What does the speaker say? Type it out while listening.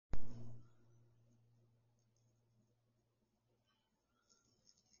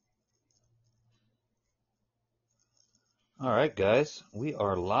All right, guys, we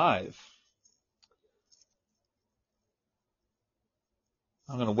are live.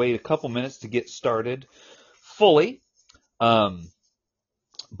 I'm going to wait a couple minutes to get started fully, um,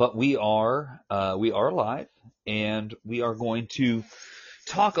 but we are live, and we are going to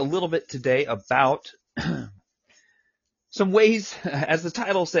talk a little bit today about some ways, as the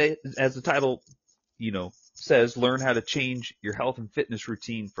title says, learn how to change your health and fitness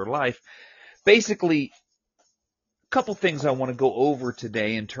routine for life. Basically, a couple things I want to go over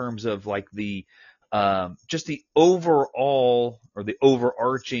today in terms of like the just the overall or the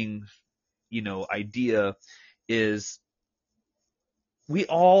overarching idea is we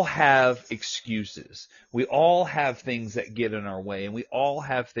all have excuses. We all have things that get in our way, and we all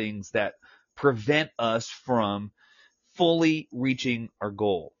have things that prevent us from fully reaching our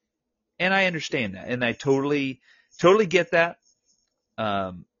goal. And I understand that, and I totally get that.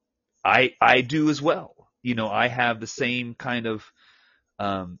 Um, I do as well. I have the same kind of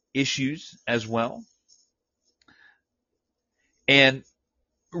issues as well. And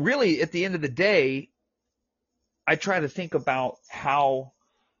really, at the end of the day, I try to think about how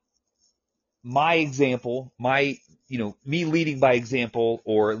my example, me leading by example,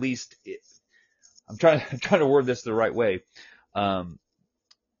 or at least I'm trying to word this the right way. Um,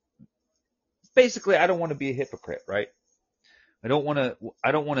 Basically, I don't want to be a hypocrite, right? I don't want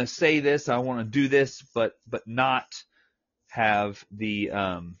to say this. I want to do this, but not have the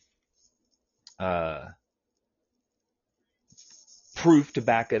uh, proof to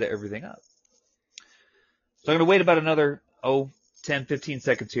back everything up. So I'm going to wait about another 10, 15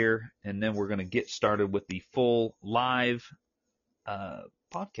 seconds here, and then we're going to get started with the full live uh,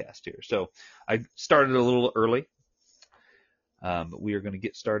 podcast here. So I started a little early, but we are going to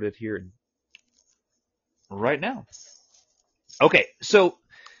get started here right now. Okay, so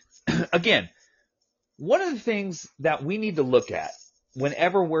again, one of the things that we need to look at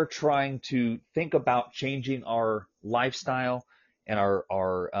whenever we're trying to think about changing our lifestyle and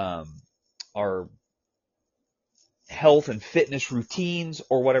our health and fitness routines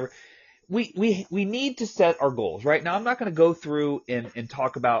or whatever, we need to set our goals. Right now, I'm not going to go through and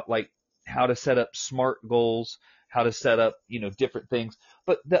talk about like how to set up SMART goals, how to set up different things,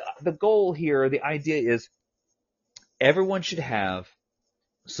 but the goal here, the idea is everyone should have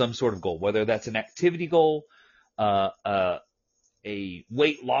some sort of goal, whether that's an activity goal, uh, uh, a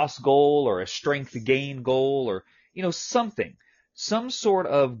weight loss goal, or a strength gain goal, or something, some sort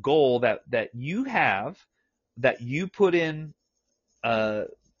of goal that you have that you put in uh,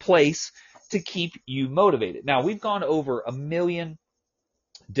 place to keep you motivated. Now we've gone over a million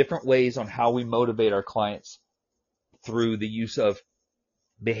different ways on how we motivate our clients through the use of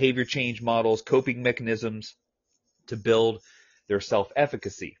behavior change models, coping mechanisms to build their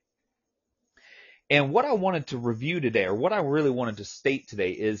self-efficacy. And what I wanted to review today, or what I really wanted to state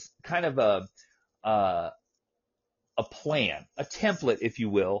today, is kind of a, a plan, a template, if you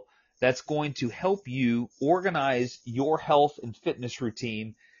will, that's going to help you organize your health and fitness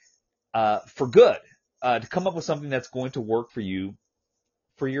routine for good, to come up with something that's going to work for you,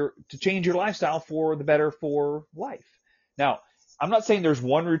 to change your lifestyle for the better for life. Now, I'm not saying there's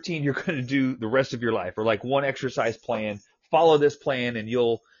one routine you're going to do the rest of your life, or like one exercise plan. Follow this plan and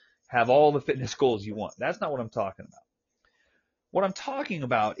you'll have all the fitness goals you want. That's not what I'm talking about. What I'm talking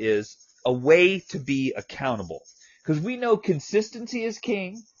about is a way to be accountable. Because we know consistency is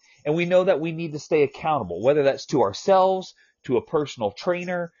king, and we know that we need to stay accountable, whether that's to ourselves, to a personal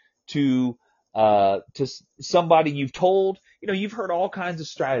trainer, to somebody you've told. You've heard all kinds of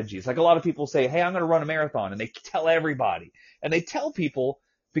strategies. Like a lot of people say, hey, I'm going to run a marathon, and they tell everybody. And they tell people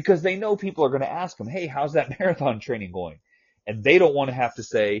because they know people are going to ask them, hey, how's that marathon training going? And they don't want to have to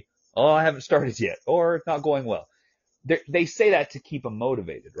say, oh, I haven't started yet, or it's not going well. They say that to keep them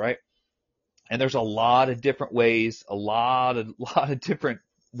motivated, right? And there's a lot of different ways, a lot of different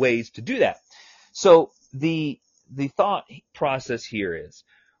ways to do that. So the thought process here is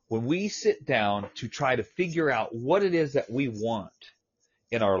when we sit down to try to figure out what it is that we want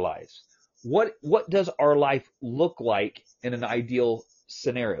in our lives, what does our life look like in an ideal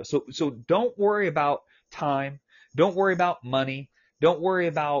scenario? So don't worry about time, don't worry about money, don't worry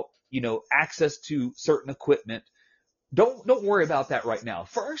about access to certain equipment. Don't worry about that right now.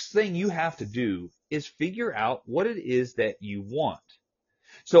 First thing you have to do is figure out what it is that you want.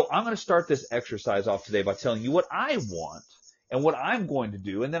 So I'm going to start this exercise off today by telling you what I want and what I'm going to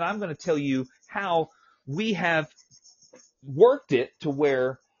do, and then I'm going to tell you how we have worked it to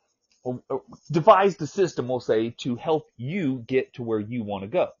where, or devised the system, we'll say, to help you get to where you want to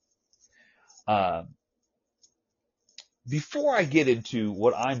go. Uh, Before I get into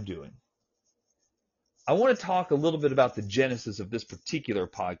what I'm doing, I want to talk a little bit about the genesis of this particular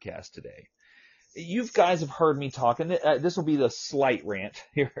podcast today. You guys have heard me talk, and this will be the slight rant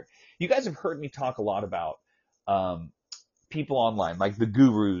here. You guys have heard me talk a lot about people online, like the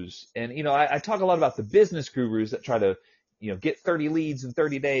gurus. And, I talk a lot about the business gurus that try to, get 30 leads in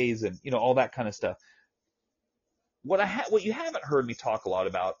 30 days and, all that kind of stuff. What you haven't heard me talk a lot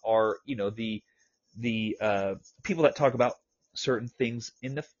about are, the people that talk about certain things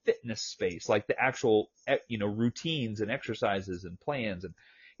in the fitness space, like the actual, routines and exercises and plans. And,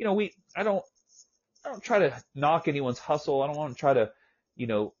 I don't try to knock anyone's hustle. I don't want to try to,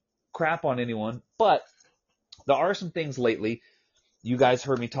 crap on anyone, but there are some things lately. You guys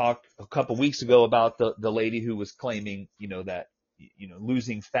heard me talk a couple weeks ago about the lady who was claiming, that,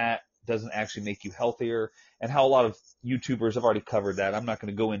 losing fat doesn't actually make you healthier, and how a lot of YouTubers have already covered that. I'm not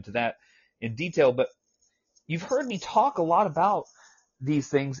going to go into that in detail, but you've heard me talk a lot about these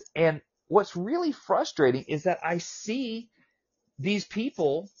things. And what's really frustrating is that I see these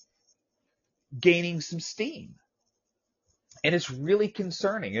people gaining some steam. And it's really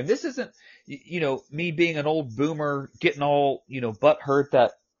concerning. And this isn't, me being an old boomer getting all, butt hurt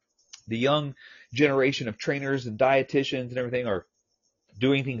that the young generation of trainers and dietitians and everything are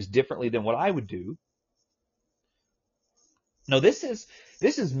doing things differently than what I would do. No, this is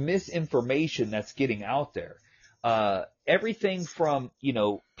misinformation that's getting out there. Everything from,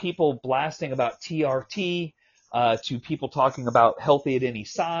 people blasting about TRT, to people talking about healthy at any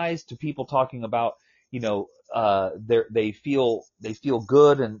size, to people talking about, they feel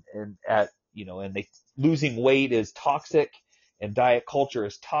good and losing weight is toxic and diet culture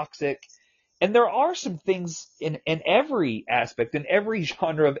is toxic. And there are some things in every aspect, in every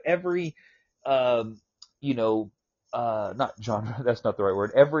genre of every, not genre, that's not the right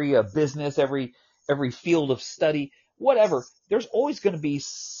word, every business, every field of study, whatever, there's always going to be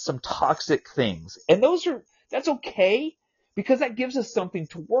some toxic things. And that's okay, because that gives us something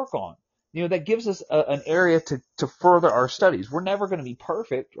to work on. That gives us an area to further our studies. We're never going to be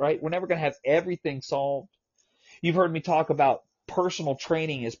perfect, right? We're never going to have everything solved. You've heard me talk about personal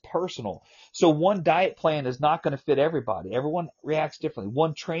training is personal. So one diet plan is not going to fit everybody. Everyone reacts differently.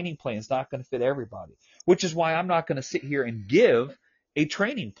 One training plan is not going to fit everybody, which is why I'm not going to sit here and give a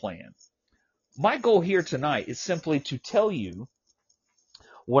training plan. My goal here tonight is simply to tell you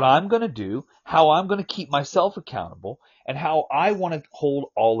what I'm going to do, how I'm going to keep myself accountable, and how I want to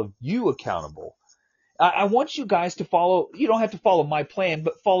hold all of you accountable. I want you guys to follow, you don't have to follow my plan,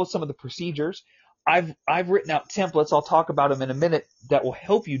 but follow some of the procedures. I've written out templates, I'll talk about them in a minute, that will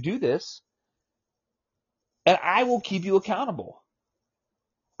help you do this. And I will keep you accountable.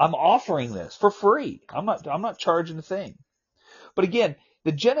 I'm offering this for free. I'm not charging a thing. But again,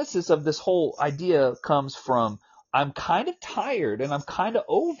 the genesis of this whole idea comes from, I'm kind of tired and I'm kind of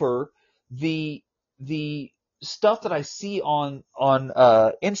over the stuff that I see on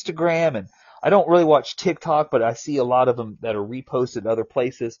Instagram, and I don't really watch TikTok, but I see a lot of them that are reposted other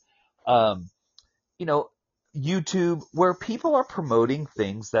places. YouTube, where people are promoting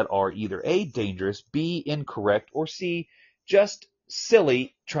things that are either A, dangerous, B, incorrect, or C, just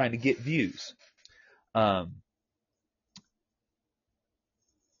silly, trying to get views.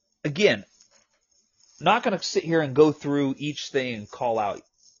 Again, not going to sit here and go through each thing and call out,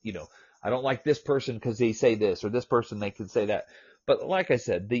 I don't like this person because they say this, or this person, they can say that. But like I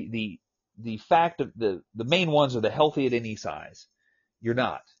said, the fact of the main ones are the healthy at any size. You're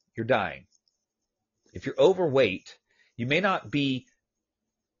not. You're dying. If you're overweight, you may not be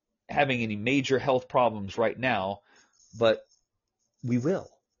having any major health problems right now, but you will.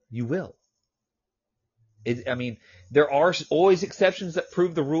 There are always exceptions that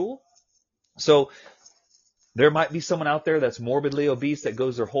prove the rule. So there might be someone out there that's morbidly obese that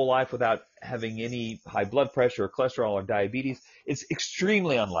goes their whole life without having any high blood pressure or cholesterol or diabetes. It's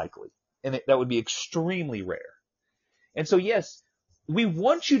extremely unlikely, and that would be extremely rare. And so, yes, we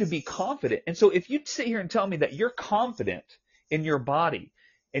want you to be confident. And so if you sit here and tell me that you're confident in your body,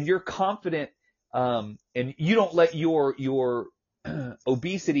 and you're confident, and you don't let your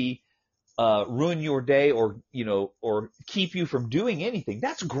obesity ruin your day, or keep you from doing anything,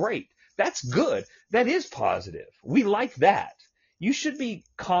 that's great. That's good. That is positive. We like that. You should be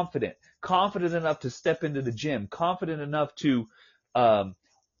confident enough to step into the gym, confident enough to,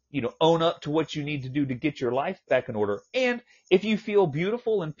 own up to what you need to do to get your life back in order. And if you feel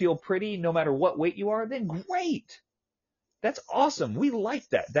beautiful and feel pretty, no matter what weight you are, then great. That's awesome. We like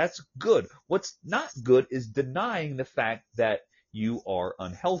that. That's good. What's not good is denying the fact that you are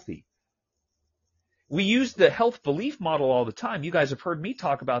unhealthy. We use the health belief model all the time. You guys have heard me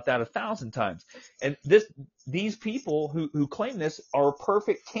talk about that 1,000 times. And these people who claim this are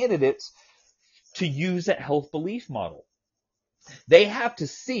perfect candidates to use that health belief model. They have to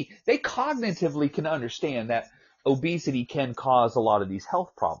see, they cognitively can understand that obesity can cause a lot of these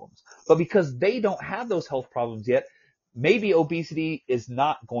health problems. But because they don't have those health problems yet, maybe obesity is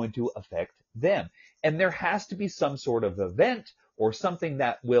not going to affect them. And there has to be some sort of event or something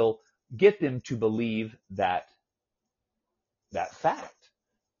that will get them to believe that fact.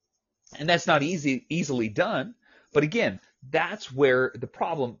 And that's not easily done. But again, that's where the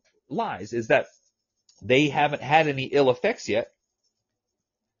problem lies, is that they haven't had any ill effects yet,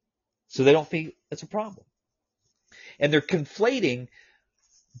 so they don't think it's a problem. And they're conflating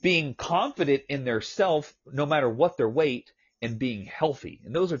being confident in their self, no matter what their weight, and being healthy.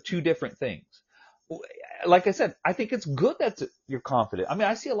 And those are two different things. Like I said, I think it's good that you're confident. I mean,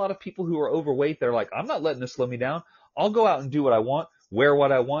 I see a lot of people who are overweight. They're like, I'm not letting this slow me down. I'll go out and do what I want, wear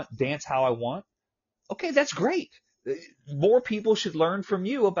what I want, dance how I want. Okay, that's great. More people should learn from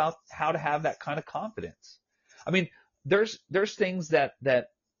you about how to have that kind of confidence. I mean, there's things that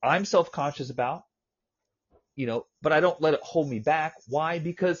I'm self-conscious about, but I don't let it hold me back. Why?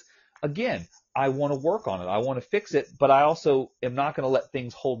 Because again, I want to work on it. I want to fix it, but I also am not going to let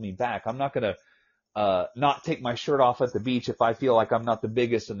things hold me back. I'm not going to not take my shirt off at the beach if I feel like I'm not the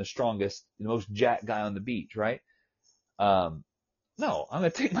biggest and the strongest, the most jacked guy on the beach, right? No, I'm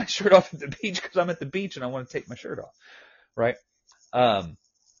going to take my shirt off at the beach because I'm at the beach and I want to take my shirt off, right?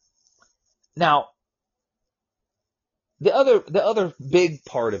 Now, the other big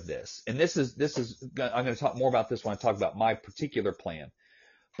part of this, and this is I'm going to talk more about this when I talk about my particular plan,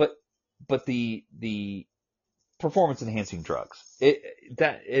 but the performance enhancing drugs,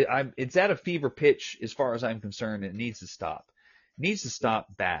 it's at a fever pitch as far as I'm concerned. It needs to stop. It needs to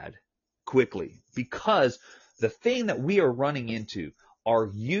stop bad, quickly, because the thing that we are running into are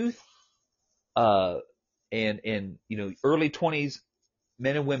youth, and early 20s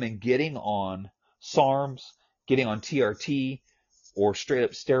men and women getting on SARMs, getting on TRT or straight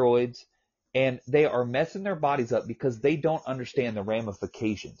up steroids, and they are messing their bodies up because they don't understand the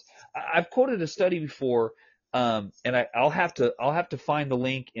ramifications. I've quoted a study before, and I'll have to find the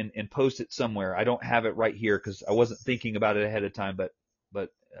link and post it somewhere. I don't have it right here because I wasn't thinking about it ahead of time, but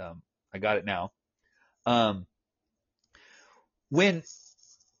I got it now. When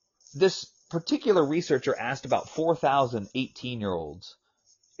this particular researcher asked about 4,000 18-year-olds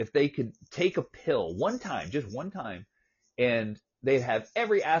if they could take a pill one time, just one time, and they'd have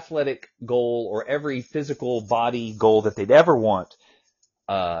every athletic goal or every physical body goal that they'd ever want,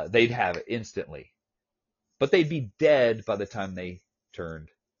 they'd have it instantly. But they'd be dead by the time they turned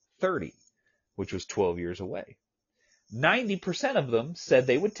 30, which was 12 years away. 90% of them said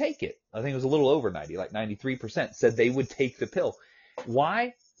they would take it. I think it was a little over 90, like 93% said they would take the pill.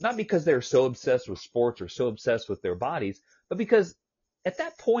 Why? Not because they're so obsessed with sports or so obsessed with their bodies, but because at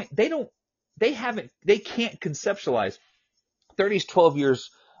that point they can't conceptualize 30 is 12 years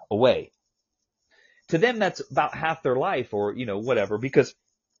away. To them, that's about half their life, or whatever, because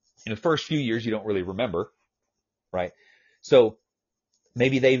in the first few years you don't really remember, right? So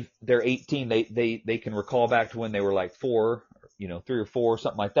maybe they're 18, they can recall back to when they were like 4, 3 or 4,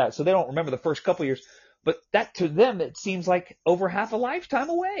 something like that. So they don't remember the first couple of years, but that to them, it seems like over half a lifetime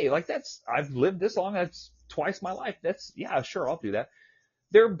away. Like I've lived this long, that's twice my life. Yeah, sure, I'll do that.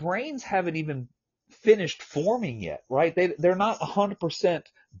 Their brains haven't even finished forming yet, right? They're not 100%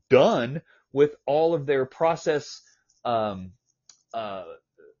 done with all of their process,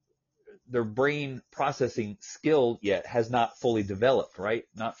 their brain processing skill yet has not fully developed, right?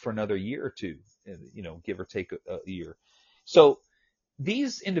 Not for another year or two, give or take a year. So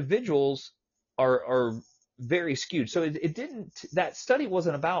these individuals are very skewed. So that study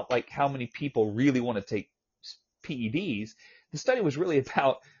wasn't about like how many people really want to take PEDs. The study was really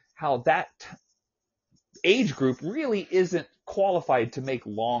about how that age group really isn't qualified to make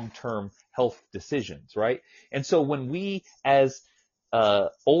long-term health decisions, right? And so when we as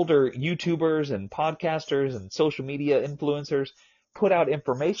older YouTubers and podcasters and social media influencers put out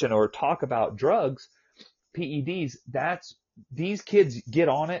information or talk about drugs, PEDs, these kids get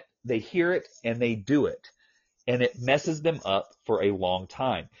on it, they hear it, and they do it. And it messes them up for a long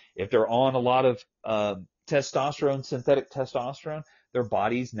time. If they're on a lot of testosterone, synthetic testosterone, their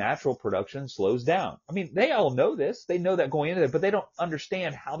body's natural production slows down. I mean, they all know this. They know that going into it, but they don't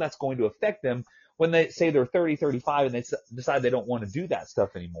understand how that's going to affect them when they say they're 30, 35 and they decide they don't want to do that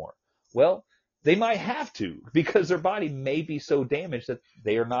stuff anymore. Well, they might have to, because their body may be so damaged that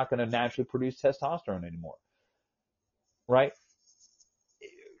they are not going to naturally produce testosterone anymore, right?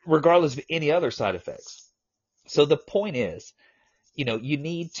 Regardless of any other side effects. So the point is, you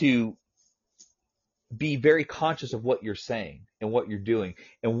need to be very conscious of what you're saying and what you're doing.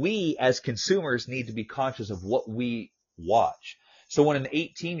 And we as consumers need to be conscious of what we watch. So when an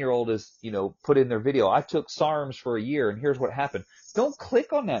 18-year-old is, put in their video, I took SARMs for a year and here's what happened. Don't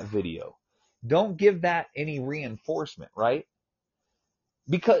click on that video. Don't give that any reinforcement, right?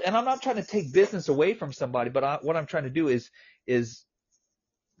 And I'm not trying to take business away from somebody, but what I'm trying to do is,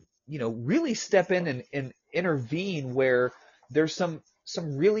 really step in and intervene where there's some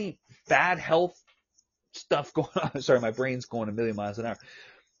really bad health stuff going on. Sorry, my brain's going a million miles an hour.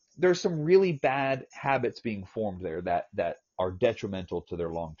 There's some really bad habits being formed there that are detrimental to their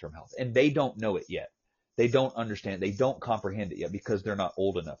long-term health. And they don't know it yet. They don't understand. They don't comprehend it yet because they're not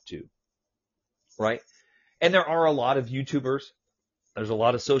old enough to. Right? And there are a lot of YouTubers. There's a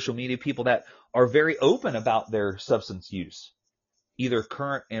lot of social media people that are very open about their substance use, either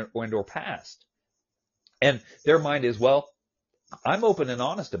current or past. And their mind is, well, I'm open and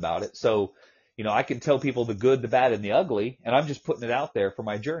honest about it. So, I can tell people the good, the bad, and the ugly, and I'm just putting it out there for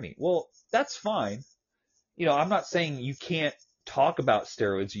my journey. Well, that's fine. I'm not saying you can't talk about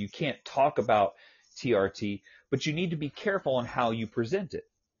steroids, you can't talk about TRT, but you need to be careful on how you present it.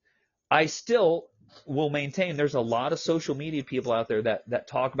 I still will maintain there's a lot of social media people out there that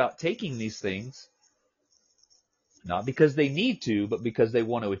talk about taking these things, not because they need to, but because they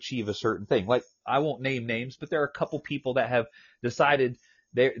want to achieve a certain thing. Like, I won't name names, but there are a couple people that have decided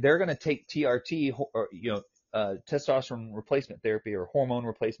they're going to take TRT or, testosterone replacement therapy or hormone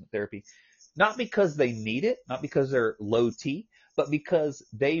replacement therapy, not because they need it, not because they're low T, but because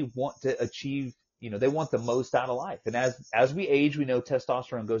they want to achieve, they want the most out of life. And as we age, we know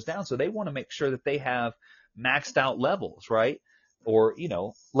testosterone goes down. So they want to make sure that they have maxed out levels, right? Or,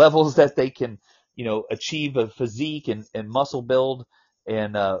 levels that they can, achieve a physique and muscle build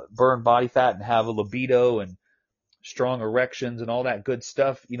and burn body fat and have a libido and strong erections and all that good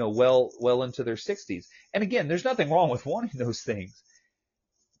stuff, well into their 60s. And again, there's nothing wrong with wanting those things,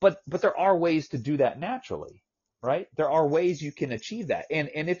 but there are ways to do that naturally, right? There are ways you can achieve that. And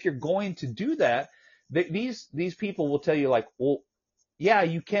if you're going to do that, these people will tell you like, well, yeah,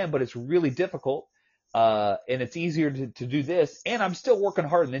 you can, but it's really difficult. And it's easier to do this. And I'm still working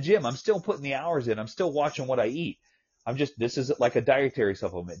hard in the gym. I'm still putting the hours in. I'm still watching what I eat. This is like a dietary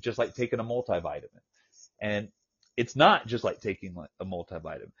supplement, just like taking a multivitamin. And it's not just like taking a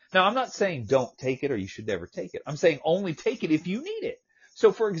multivitamin. Now, I'm not saying don't take it or you should never take it. I'm saying only take it if you need it.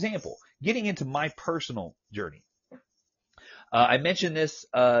 So, for example, getting into my personal journey, I mentioned this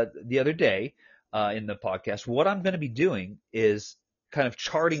the other day in the podcast. What I'm going to be doing is kind of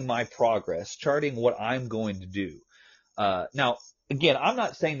charting my progress, charting what I'm going to do. Now, again, I'm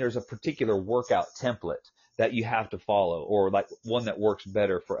not saying there's a particular workout template that you have to follow or like one that works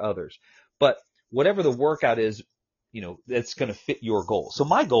better for others. But whatever the workout is, that's going to fit your goal. So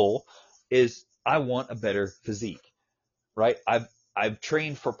my goal is I want a better physique, right? I've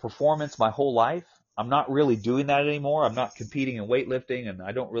trained for performance my whole life. I'm not really doing that anymore. I'm not competing in weightlifting and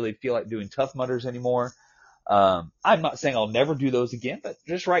I don't really feel like doing Tough Mudders anymore. I'm not saying I'll never do those again, but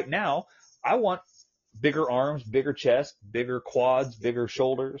just right now, I want bigger arms, bigger chest, bigger quads, bigger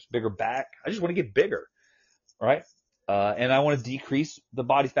shoulders, bigger back. I just want to get bigger, right? And I want to decrease the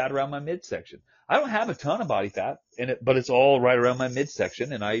body fat around my midsection. I don't have a ton of body fat in it, but it's all right around my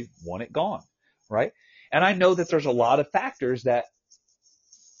midsection and I want it gone, right? And I know that there's a lot of factors that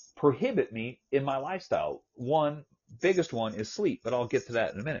prohibit me in my lifestyle. Biggest one is sleep, but I'll get to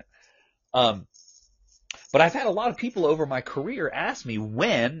that in a minute. But I've had a lot of people over my career ask me,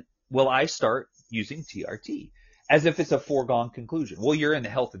 when will I start using TRT? As if it's a foregone conclusion. Well, you're in the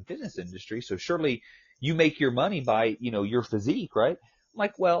health and fitness industry, so surely you make your money by, your physique, right? I'm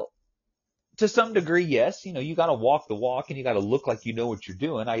like, well, to some degree, yes. You got to walk the walk and you got to look like you know what you're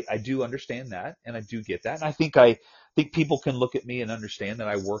doing. I do understand that and I do get that. And I think people can look at me and understand that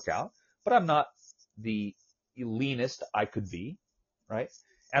I work out, but I'm not the leanest I could be, right?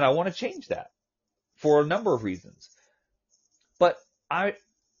 And I want to change that for a number of reasons. But I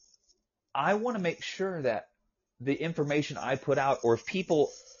want to make sure that the information I put out, or if people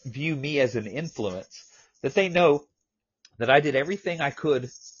view me as an influence, that they know that I did everything I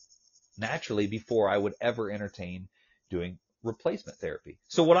could naturally before I would ever entertain doing replacement therapy.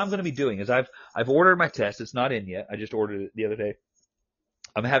 So what I'm going to be doing is I've ordered my test. It's not in yet. I just ordered it the other day.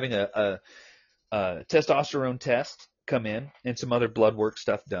 I'm having a testosterone test come in and some other blood work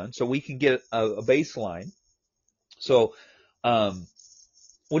stuff done so we can get a baseline. So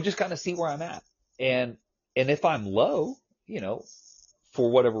we'll just kind of see where I'm at. And if I'm low, for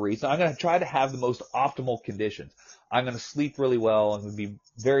whatever reason, I'm going to try to have the most optimal conditions. I'm going to sleep really well. I'm going to be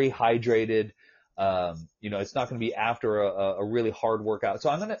very hydrated. It's not going to be after a really hard workout. So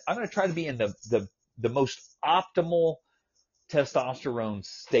I'm going to try to be in the the most optimal testosterone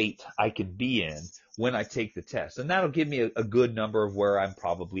state I can be in when I take the test. And that'll give me a good number of where I'm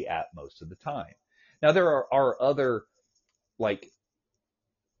probably at most of the time. Now, there are other like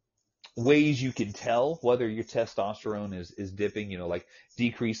ways you can tell whether your testosterone is dipping, like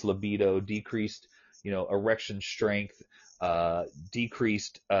decreased libido, decreased, erection strength,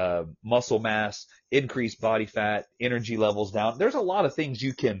 decreased muscle mass, increased body fat, energy levels down. There's a lot of things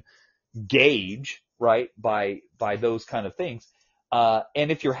you can gauge, right, by those kind of things.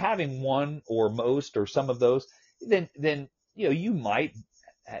 And if you're having one or most or some of those, then you might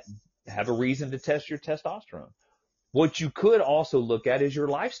have a reason to test your testosterone. What you could also look at is your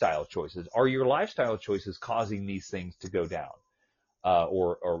lifestyle choices. Are your lifestyle choices causing these things to go down?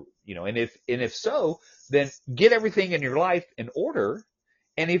 And if so, then get everything in your life in order.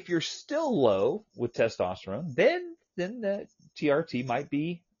 And if you're still low with testosterone, then the TRT might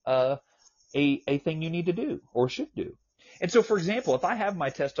be a thing you need to do or should do. And so, for example, if I have my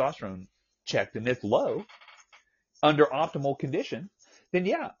testosterone checked and it's low under optimal condition, then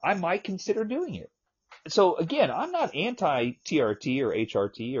yeah, I might consider doing it. So again, I'm not anti-TRT or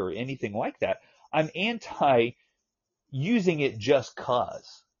HRT or anything like that. I'm anti using it just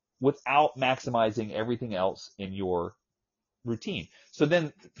cause without maximizing everything else in your routine. So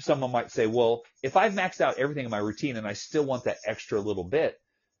then someone might say, well, if I've maxed out everything in my routine and I still want that extra little bit,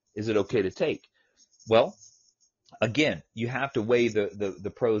 is it okay to take? Well, again, you have to weigh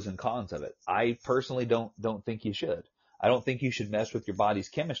the pros and cons of it. I personally don't think you should. I don't think you should mess with your body's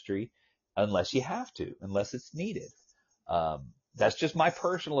chemistry unless you have to, unless it's needed. That's just my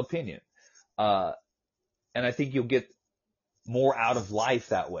personal opinion. And I think you'll get more out of life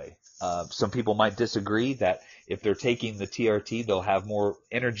that way. Some people might disagree that if they're taking the TRT, they'll have more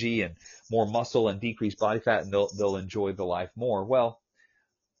energy and more muscle and decreased body fat, and they'll enjoy the life more. Well,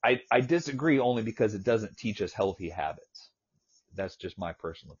 I disagree only because it doesn't teach us healthy habits. That's just my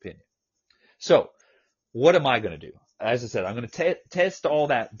personal opinion. So what am I going to do? As I said, I'm going to test all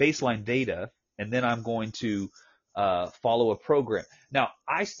that baseline data, and then I'm going to follow a program. Now,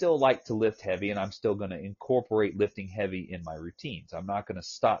 I still like to lift heavy, and I'm still going to incorporate lifting heavy in my routines. I'm not going to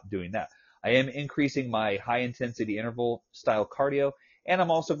stop doing that. I am increasing my high-intensity interval style cardio, and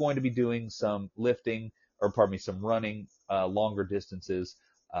I'm also going to be doing some some running longer distances.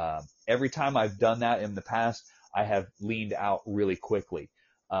 Every time I've done that in the past, I have leaned out really quickly,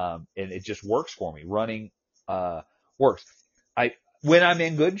 and it just works for me. Running works. When I'm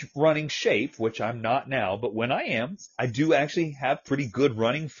in good running shape, which I'm not now, but when I am, I do actually have pretty good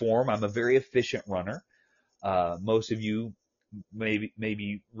running form. I'm a very efficient runner. Most of you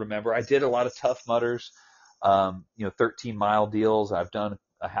maybe remember I did a lot of Tough Mudders, 13-mile deals. I've done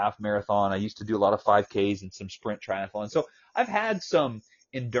a half marathon. I used to do a lot of 5Ks and some sprint triathlon. So I've had some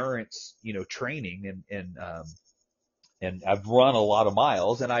endurance, training and I've run a lot of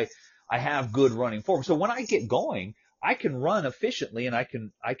miles, and I have good running form. So when I get going, I can run efficiently, and I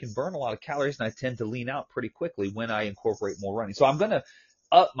can burn a lot of calories, and I tend to lean out pretty quickly when I incorporate more running. So I'm going to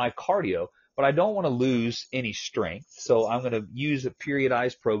up my cardio, but I don't want to lose any strength. So I'm going to use a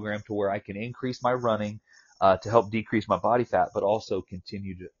periodized program to where I can increase my running to help decrease my body fat, but also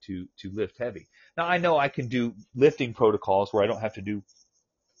continue to lift heavy. Now, I know I can do lifting protocols where I don't have to do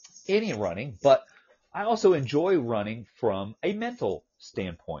any running, but I also enjoy running from a mental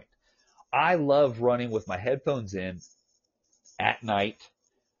standpoint. I love running with my headphones in at night,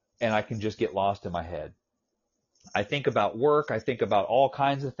 and I can just get lost in my head. I think about work, I think about all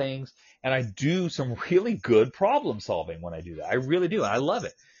kinds of things, and I do some really good problem solving when I do that. I really do, and I love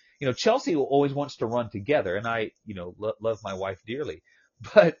it. Chelsea always wants to run together, and I, love my wife dearly,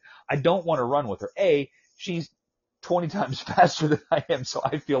 but I don't want to run with her. She's 20 times faster than I am, so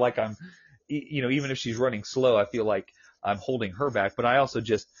I feel like I'm, even if she's running slow, I feel like I'm holding her back. But I also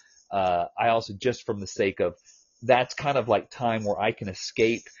just from the sake of, that's kind of like time where I can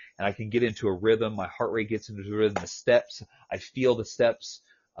escape and I can get into a rhythm. My heart rate gets into a rhythm. The steps, I feel the steps,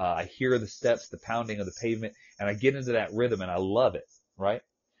 I hear the steps, the pounding of the pavement, and I get into that rhythm, and I love it, right?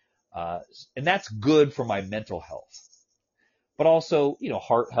 And that's good for my mental health, but also,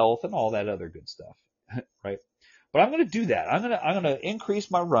 heart health and all that other good stuff, right? But I'm going to do that. I'm going to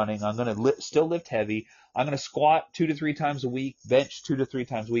increase my running. I'm going to still lift heavy. I'm going to squat 2 to 3 times a week, bench 2 to 3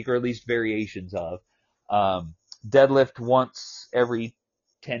 times a week, or at least variations of. Deadlift once every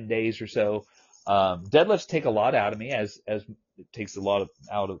 10 days or so. Deadlifts take a lot out of me, as it takes a lot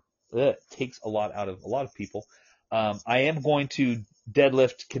out of a lot of people. I am going to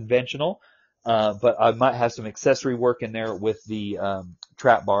deadlift conventional, but I might have some accessory work in there with the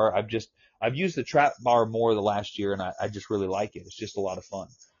trap bar. I've used the trap bar more the last year, and I just really like it. It's just a lot of fun.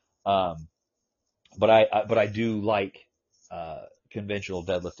 but I do like, conventional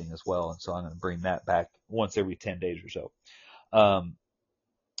deadlifting as well. And so I'm going to bring that back once every 10 days or so. Um,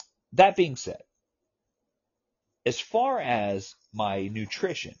 that being said, as far as my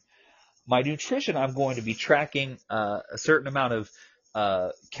nutrition, I'm going to be tracking a certain amount of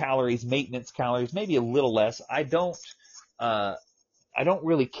calories, maintenance calories, maybe a little less. Uh, I don't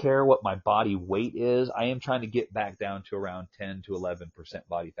really care what my body weight is. I am trying to get back down to around 10 to 11%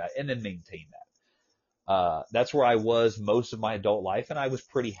 body fat and then maintain that. That's where I was most of my adult life, and I was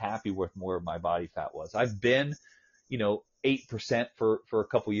pretty happy with where my body fat was. I've been, 8% for a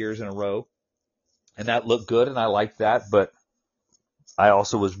couple years in a row, and that looked good, and I liked that, but I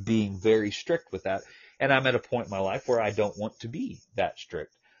also was being very strict with that. And I'm at a point in my life where I don't want to be that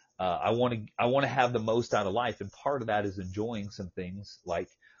strict. I want to have the most out of life. And part of that is enjoying some things like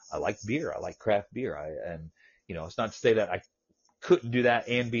I like beer. I like craft beer. It's not to say that I couldn't do that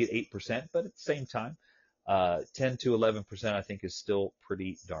and be at 8%, but at the same time, 10 to 11%, I think is still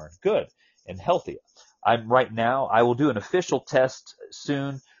pretty darn good and healthy. Right now, I will do an official test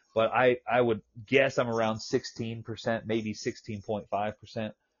soon, but I would guess I'm around 16%, maybe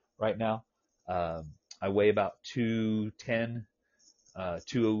 16.5% right now. I weigh about 210,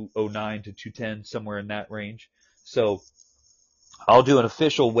 209 to 210, somewhere in that range. So I'll do an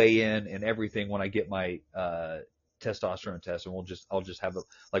official weigh in and everything when I get my testosterone test, and I'll just have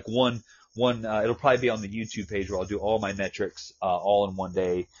like one. It'll probably be on the YouTube page where I'll do all my metrics all in one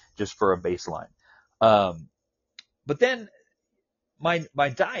day just for a baseline. Um, but then my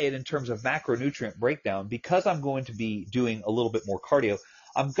diet in terms of macronutrient breakdown, because I'm going to be doing a little bit more cardio,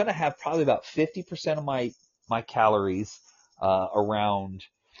 I'm going to have probably about 50% of my calories around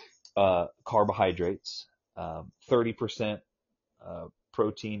carbohydrates, 30%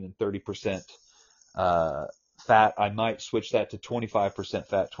 protein, and 30% fat. I might switch that to 25%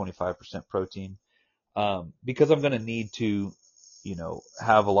 fat, 25% protein, because I'm going to need to,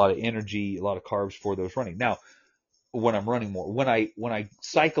 have a lot of energy, a lot of carbs for those running. Now, when I'm running more, when I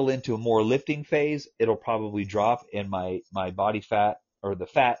cycle into a more lifting phase, it'll probably drop, and my body fat, or the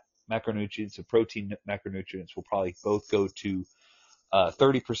fat macronutrients and protein macronutrients, will probably both go to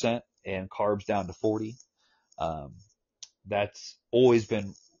 30% and carbs down to 40. Um, that's always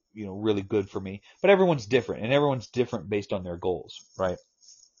been, really good for me. But everyone's different, and everyone's different based on their goals, right?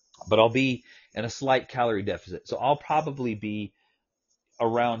 But I'll be in a slight calorie deficit, so I'll probably be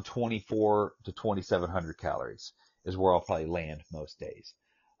around 24 to 2,700 calories is where I'll probably land most days.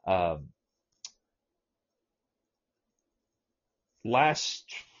 Um,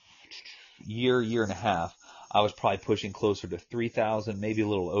 Last year and a half, I was probably pushing closer to 3,000, maybe a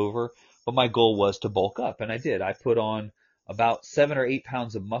little over. But my goal was to bulk up, and I did. I put on about 7 or 8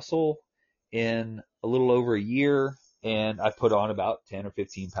 pounds of muscle in a little over a year, and I put on about 10 or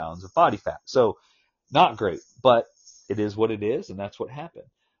 15 pounds of body fat. So not great, but it is what it is, and that's what happened.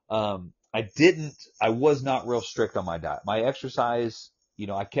 I was not real strict on my diet. My exercise,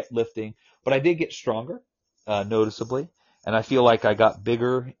 I kept lifting, but I did get stronger, noticeably. And I feel like I got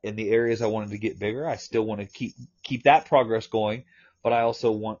bigger in the areas I wanted to get bigger. I still want to keep that progress going, but I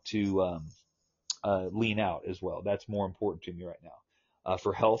also want to lean out as well. That's more important to me right now,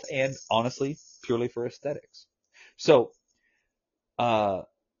 for health and honestly, purely for aesthetics. So uh,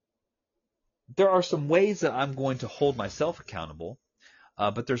 there are some ways that I'm going to hold myself accountable,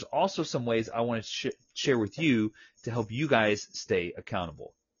 but there's also some ways I want to share with you to help you guys stay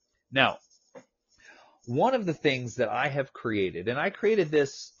accountable. Now, one of the things that I have created, and I created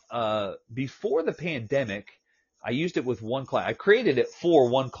this before the pandemic. I used it with one client. I created it for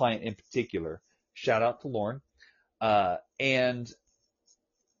one client in particular. Shout out to Lauren. And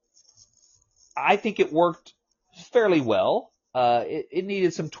I think it worked fairly well. It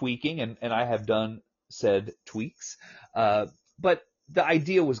needed some tweaking, and I have done said tweaks. But the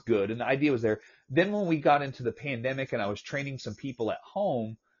idea was good, and the idea was there. Then when we got into the pandemic and I was training some people at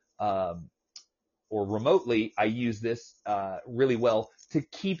home, um, or remotely, I use this really well to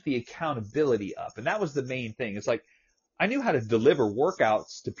keep the accountability up. And that was the main thing. It's like I knew how to deliver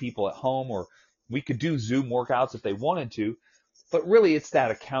workouts to people at home, or we could do Zoom workouts if they wanted to, but really it's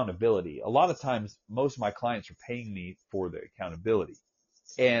that accountability. A lot of times, most of my clients are paying me for the accountability.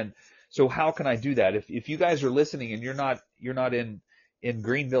 And so how can I do that? If you guys are listening and you're not in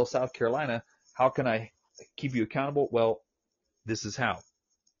Greenville, South Carolina, how can I keep you accountable? Well, this is how.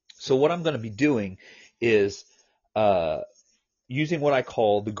 So what I'm going to be doing is uh, using what I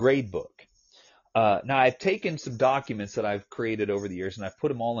call the grade book. Now I've taken some documents that I've created over the years and I've put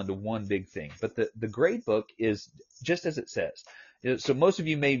them all into one big thing. But the grade book is just as it says. So most of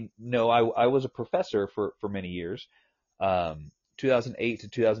you may know I was a professor for many years, 2008 to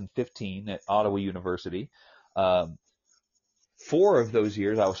 2015 at Ottawa University. Um, 4 of those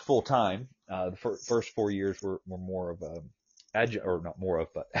years I was full time. The first 4 years were more of a adjunct, or not more of,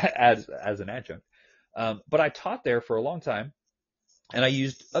 but as an adjunct. But I taught there for a long time, and I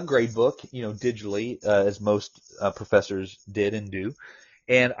used a grade book, digitally, as most professors did and do.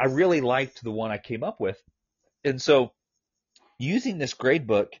 And I really liked the one I came up with. And so using this grade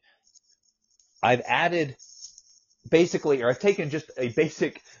book, I've added basically, or I've taken just a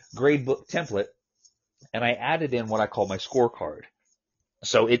basic grade book template and I added in what I call my scorecard.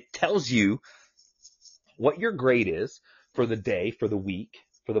 So it tells you what your grade is for the day, for the week,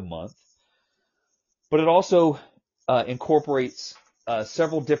 for the month, but it also incorporates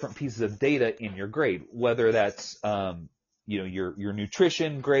several different pieces of data in your grade, whether that's your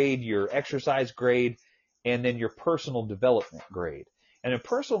nutrition grade, your exercise grade, and then your personal development grade. And a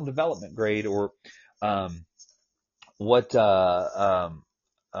personal development grade, or what Andy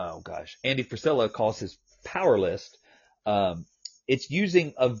Frisella calls his power list. It's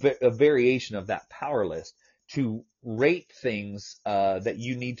using a variation of that power list to rate things that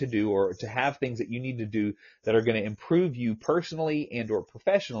you need to do, or to have things that you need to do that are going to improve you personally and or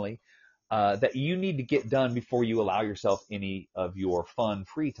professionally, that you need to get done before you allow yourself any of your fun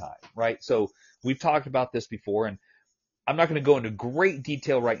free time, right? So we've talked about this before, and I'm not going to go into great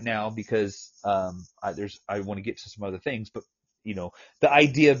detail right now because I want to get to some other things, but the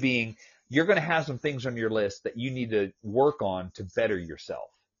idea being you're going to have some things on your list that you need to work on to better yourself.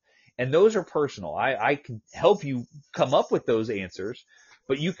 And those are personal. I can help you come up with those answers,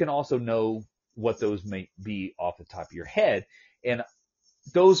 but you can also know what those may be off the top of your head. And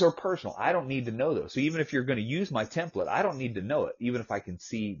those are personal. I don't need to know those. So even if you're going to use my template, I don't need to know it. Even if I can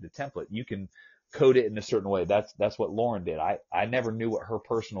see the template, you can code it in a certain way. That's what Lauren did. I never knew what her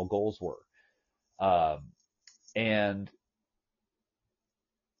personal goals were. And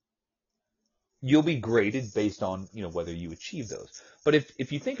you'll be graded based on, whether you achieve those. But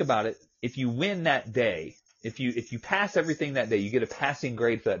if you think about it, if you win that day, if you pass everything that day, you get a passing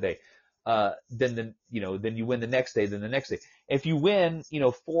grade for that day. Then you win the next day, then the next day. If you win,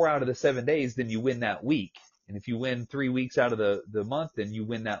 4 out of the 7 days, then you win that week. And if you win 3 weeks out of the month, then you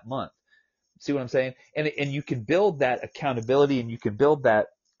win that month. See what I'm saying? And you can build that accountability, and you can build that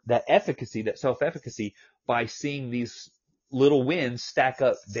efficacy, that self-efficacy, by seeing these little wins stack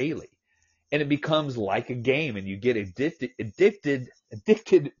up daily. And it becomes like a game, and you get addicted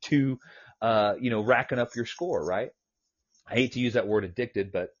to, racking up your score, right? I hate to use that word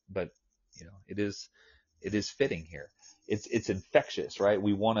addicted, but it is fitting here. It's infectious, right?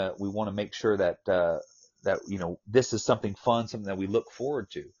 We want to make sure that this is something fun, something that we look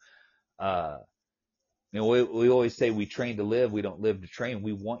forward to. We always say we train to live, we don't live to train.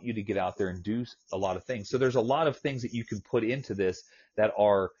 We want you to get out there and do a lot of things. So there's a lot of things that you can put into this that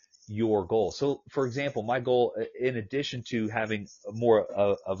are your goal. So for example, my goal, in addition to having more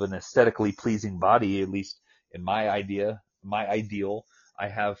of an aesthetically pleasing body, at least in my ideal, I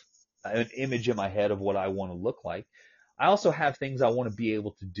have an image in my head of what I want to look like. I also have things I want to be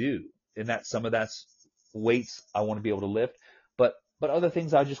able to do, and that some of that's weights I want to be able to lift, but other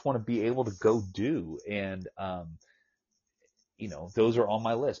things I just want to be able to go do. And, those are on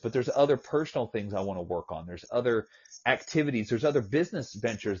my list, but there's other personal things I want to work on. There's other activities. There's other business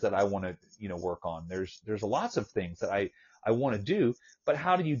ventures that I want to, work on. There's lots of things that I want to do, but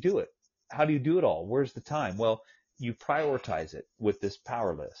how do you do it? How do you do it all? Where's the time? Well, you prioritize it with this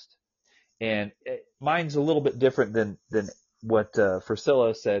power list. And mine's a little bit different than what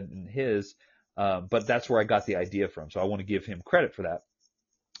Frisella said in his, but that's where I got the idea from. So I want to give him credit for that.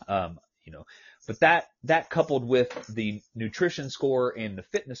 But that coupled with the nutrition score and the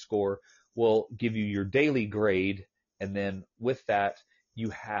fitness score will give you your daily grade. And then with that, you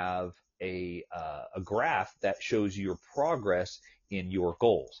have a graph that shows your progress in your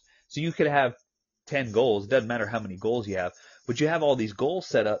goals. So you could have 10 goals. It doesn't matter how many goals you have, but you have all these goals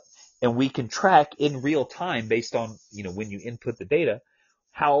set up, and we can track in real time based on, when you input the data,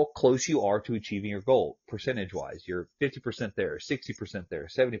 how close you are to achieving your goal percentage wise. You're 50% there, 60% there,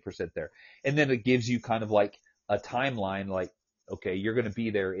 70% there. And then it gives you kind of like a timeline, like, okay, you're going to be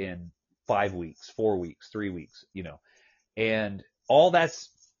there in 5 weeks, 4 weeks, 3 weeks, and all that's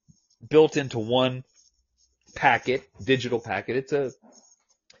built into one packet, digital packet. It's a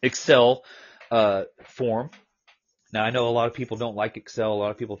Excel form. Now, I know a lot of people don't like Excel. A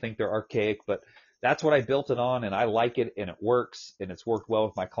lot of people think they're archaic, but that's what I built it on, and I like it, and it works, and it's worked well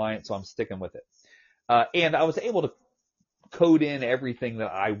with my clients, so I'm sticking with it. And I was able to code in everything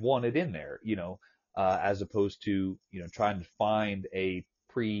that I wanted in there, as opposed to, trying to find a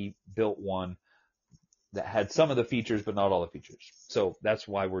pre-built one that had some of the features, but not all the features. So that's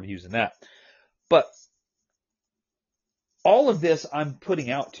why we're using that. But all of this I'm putting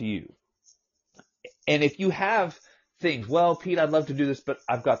out to you. And if you have things, well, Pete, I'd love to do this, but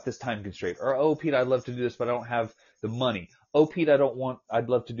I've got this time constraint. Or, oh, Pete, I'd love to do this, but I don't have the money. Oh, Pete, I'd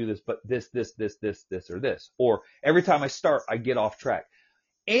love to do this, but this, or this. Or every time I start, I get off track.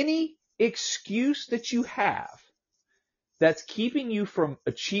 Any excuse that you have that's keeping you from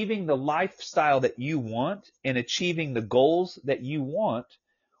achieving the lifestyle that you want and achieving the goals that you want,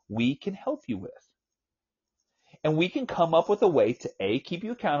 we can help you with. And we can come up with a way to A, keep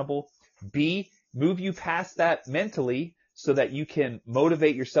you accountable, B, move you past that mentally so that you can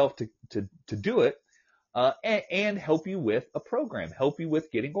motivate yourself to do it, and help you with a program, help you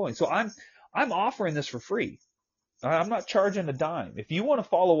with getting going. So I'm offering this for free. I'm not charging a dime. If you want to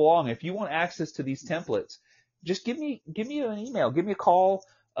follow along, if you want access to these templates, just give me an email, give me a call,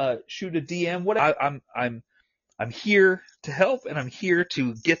 shoot a DM. I'm here to help, and I'm here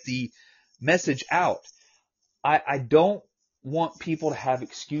to get the message out. I don't want people to have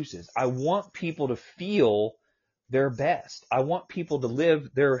excuses. I want people to feel their best. I want people to live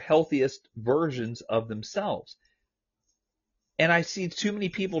their healthiest versions of themselves. And I see too many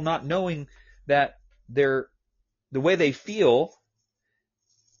people not knowing that the way they feel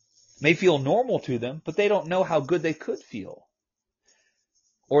may feel normal to them, but they don't know how good they could feel.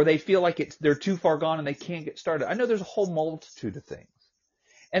 Or they feel like they're too far gone and they can't get started. I know there's a whole multitude of things.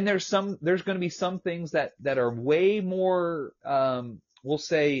 And there's going to be some things that are way more, we'll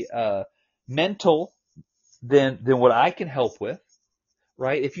say, mental than what I can help with,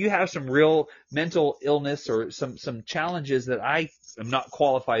 right? If you have some real mental illness or some challenges that I am not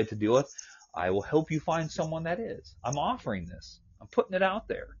qualified to deal with, I will help you find someone that is. I'm offering this. I'm putting it out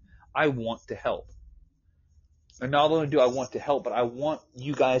there. I want to help. And not only do I want to help, but I want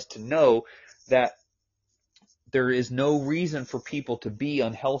you guys to know that there is no reason for people to be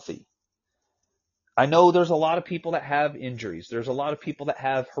unhealthy. I know there's a lot of people that have injuries. There's a lot of people that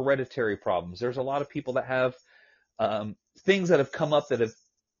have hereditary problems. There's a lot of people that have things that have come up that have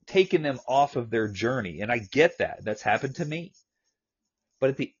taken them off of their journey. And I get that. That's happened to me. But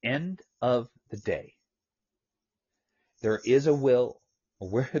at the end of the day, there is a will. Or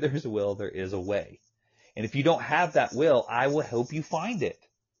where there's a will, there is a way. And if you don't have that will, I will help you find it.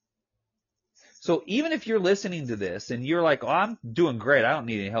 So even if you're listening to this and you're like, oh, I'm doing great, I don't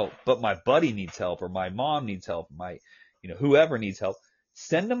need any help, but my buddy needs help, or my mom needs help, whoever needs help,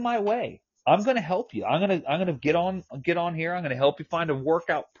 send them my way. I'm going to help you. I'm going to get on here. I'm going to help you find a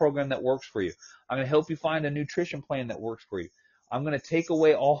workout program that works for you. I'm going to help you find a nutrition plan that works for you. I'm going to take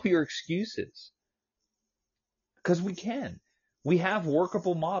away all your excuses, because we can. We have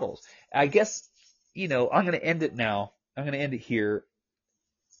workable models. I guess, I'm going to end it now. I'm going to end it here.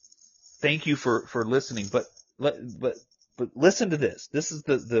 Thank you for listening, but listen to this. This is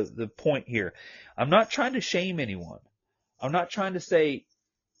the point here. I'm not trying to shame anyone. I'm not trying to say,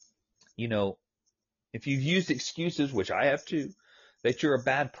 if you've used excuses, which I have too, that you're a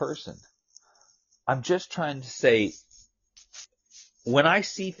bad person. I'm just trying to say, when I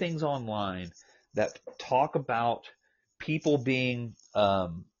see things online that talk about people being,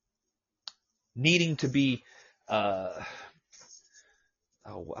 needing to be,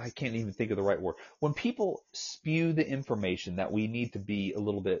 I can't even think of the right word. When people spew the information that we need to be a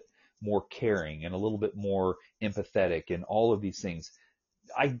little bit more caring and a little bit more empathetic and all of these things,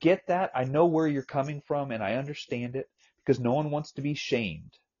 I get that. I know where you're coming from, and I understand it, because no one wants to be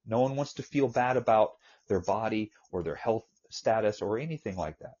shamed. No one wants to feel bad about their body or their health status or anything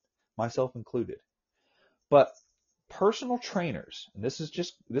like that, myself included. But personal trainers, and this is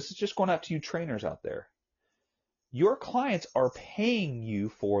just going out to you trainers out there, your clients are paying you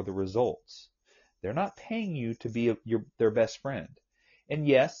for the results. They're not paying you to be their best friend. And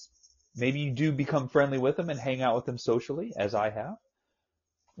yes, maybe you do become friendly with them and hang out with them socially, as I have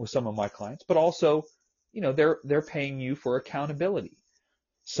with some of my clients, but also, they're paying you for accountability.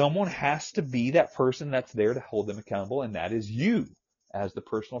 Someone has to be that person that's there to hold them accountable, and that is you as the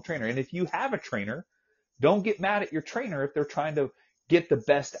personal trainer. And if you have a trainer, don't get mad at your trainer if they're trying to get the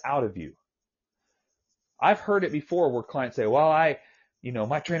best out of you. I've heard it before where clients say, well,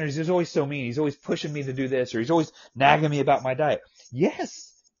 my trainer is always so mean. He's always pushing me to do this, or he's always nagging me about my diet.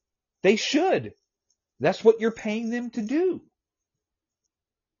 Yes, they should. That's what you're paying them to do.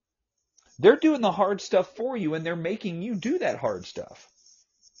 They're doing the hard stuff for you, and they're making you do that hard stuff,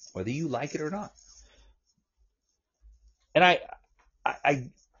 whether you like it or not. And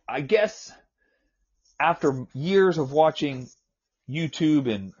I guess after years of watching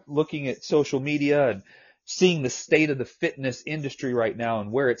YouTube and looking at social media and seeing the state of the fitness industry right now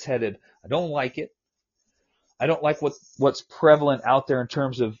and where it's headed, I don't like it. I don't like what's prevalent out there in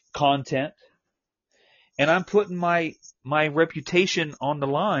terms of content. And I'm putting my reputation on the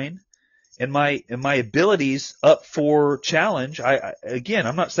line and my abilities up for challenge. Again,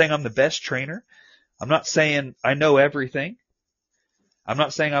 I'm not saying I'm the best trainer. I'm not saying I know everything. I'm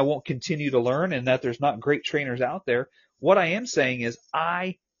not saying I won't continue to learn and that there's not great trainers out there. What I am saying is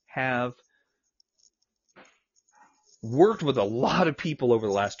I have worked with a lot of people over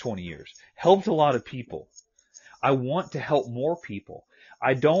the last 20 years, helped a lot of people. I want to help more people.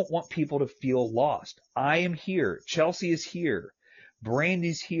 I don't want people to feel lost. I am here. Chelsea is here.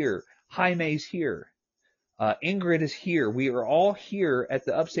 Brandy's here. Jaime's here. Ingrid is here. We are all here at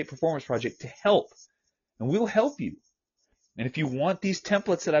the Upstate Performance Project to help, and we'll help you. And if you want these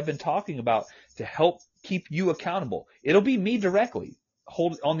templates that I've been talking about to help keep you accountable, it'll be me directly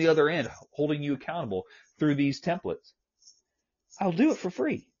on the other end, holding you accountable through these templates. I'll do it for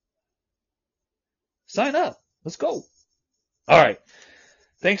free. Sign up. Let's go. All right.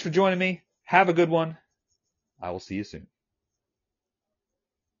 Thanks for joining me. Have a good one. I will see you soon.